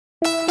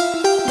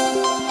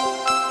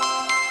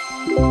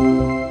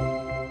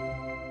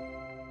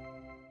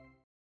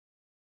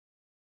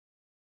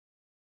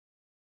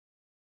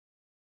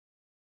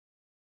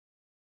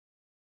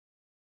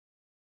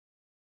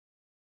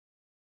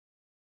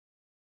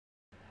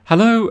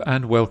Hello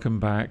and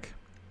welcome back.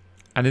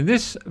 And in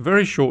this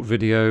very short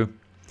video,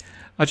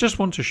 I just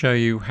want to show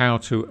you how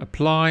to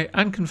apply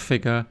and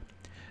configure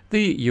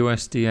the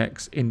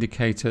USDX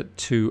indicator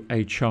to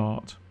a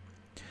chart.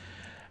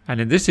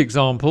 And in this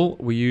example,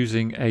 we're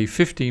using a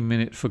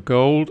 15-minute for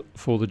gold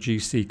for the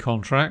GC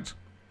contract.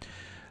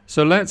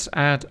 So let's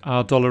add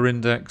our dollar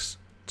index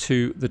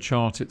to the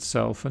chart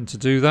itself. And to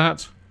do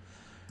that,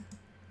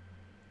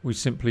 we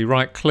simply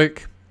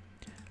right-click,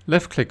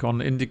 left-click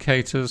on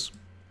indicators,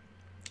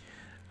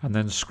 and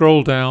then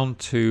scroll down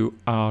to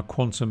our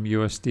Quantum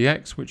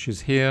USDX, which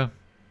is here.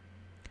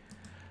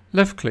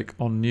 Left click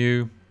on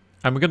New,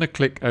 and we're going to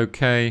click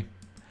OK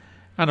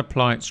and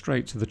apply it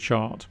straight to the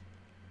chart.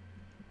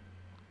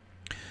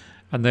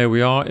 And there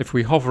we are. If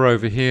we hover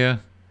over here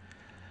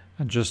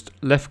and just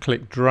left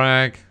click,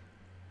 drag,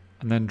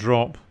 and then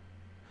drop,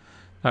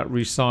 that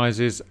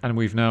resizes, and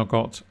we've now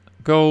got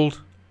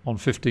gold on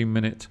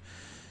 15-minute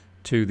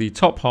to the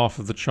top half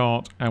of the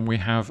chart, and we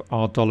have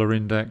our dollar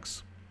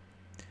index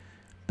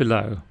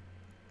below.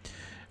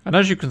 And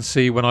as you can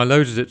see, when I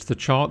loaded it to the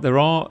chart, there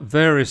are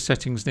various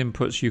settings and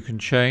inputs you can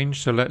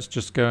change. So let's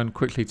just go and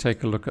quickly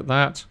take a look at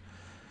that.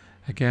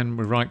 Again,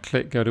 we right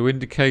click, go to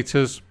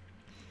indicators.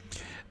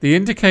 The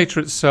indicator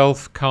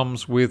itself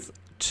comes with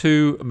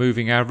two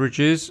moving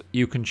averages.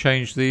 You can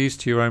change these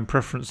to your own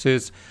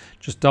preferences.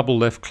 Just double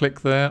left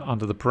click there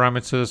under the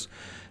parameters.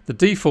 The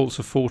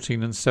defaults are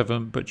 14 and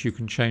 7, but you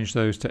can change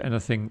those to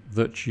anything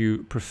that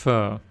you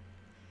prefer.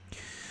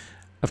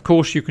 Of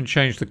course, you can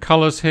change the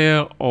colors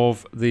here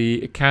of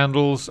the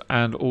candles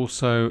and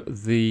also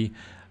the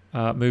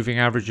moving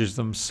averages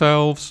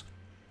themselves,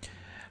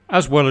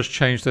 as well as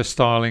change their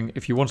styling.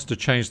 If you wanted to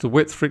change the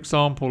width, for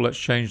example, let's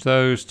change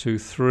those to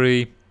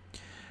 3.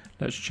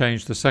 Let's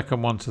change the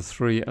second one to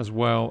 3 as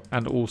well,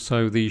 and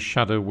also the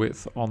shadow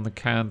width on the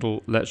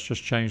candle. Let's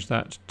just change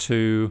that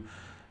to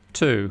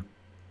 2.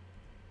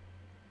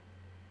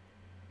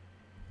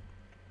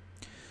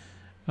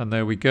 And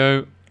there we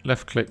go.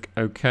 Left click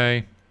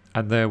OK.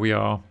 And there we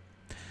are.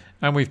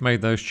 And we've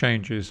made those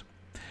changes.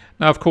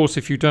 Now, of course,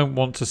 if you don't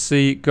want to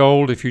see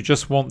gold, if you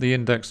just want the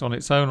index on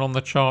its own on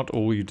the chart,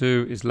 all you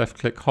do is left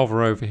click,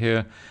 hover over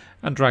here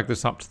and drag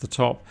this up to the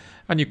top.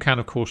 And you can,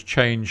 of course,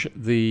 change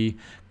the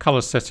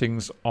color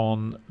settings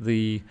on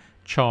the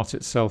chart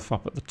itself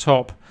up at the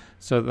top,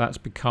 so that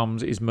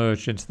is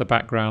merged into the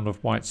background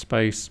of white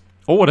space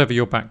or whatever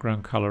your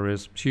background color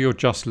is. So you're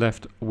just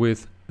left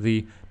with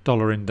the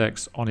dollar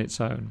index on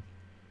its own.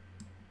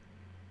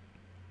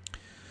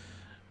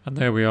 And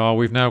there we are.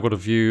 We've now got a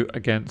view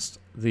against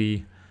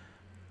the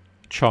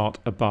chart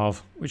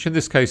above, which in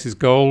this case is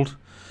gold.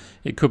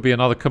 It could be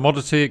another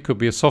commodity. It could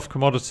be a soft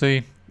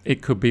commodity.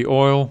 It could be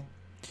oil.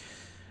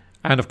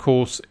 And of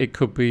course, it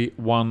could be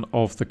one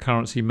of the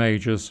currency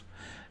majors.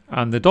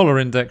 And the dollar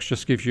index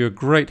just gives you a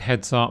great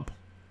heads up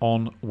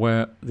on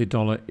where the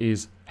dollar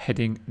is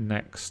heading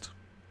next.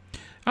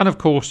 And of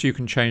course, you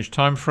can change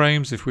time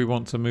frames if we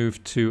want to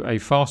move to a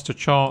faster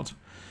chart.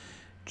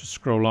 Just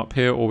scroll up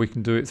here, or we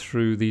can do it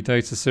through the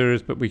data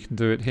series, but we can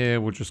do it here.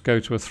 We'll just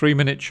go to a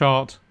 3-minute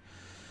chart.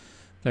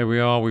 There we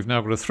are. We've now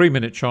got a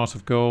 3-minute chart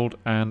of gold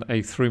and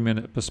a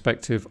 3-minute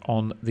perspective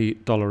on the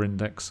dollar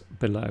index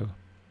below.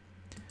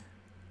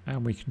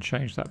 And we can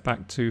change that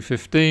back to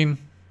 15,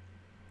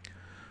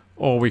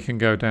 or we can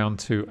go down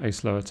to a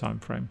slower time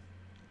frame.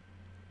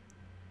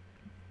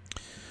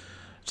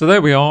 So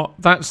there we are.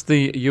 That's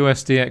the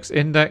USDX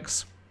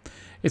index.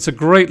 It's a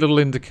great little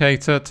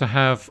indicator to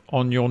have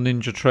on your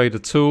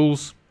NinjaTrader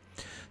tools.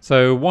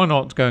 So why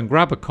not go and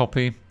grab a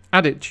copy,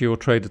 add it to your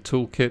trader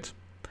toolkit,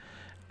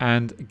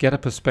 and get a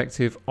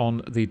perspective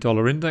on the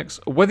dollar index.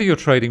 Whether you're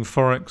trading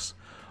Forex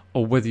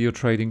or whether you're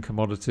trading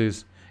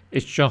commodities,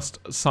 it's just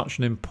such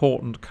an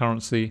important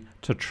currency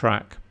to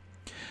track.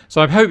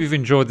 So I hope you've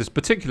enjoyed this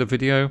particular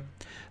video.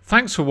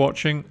 Thanks for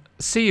watching.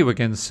 See you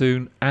again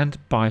soon, and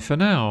bye for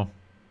now.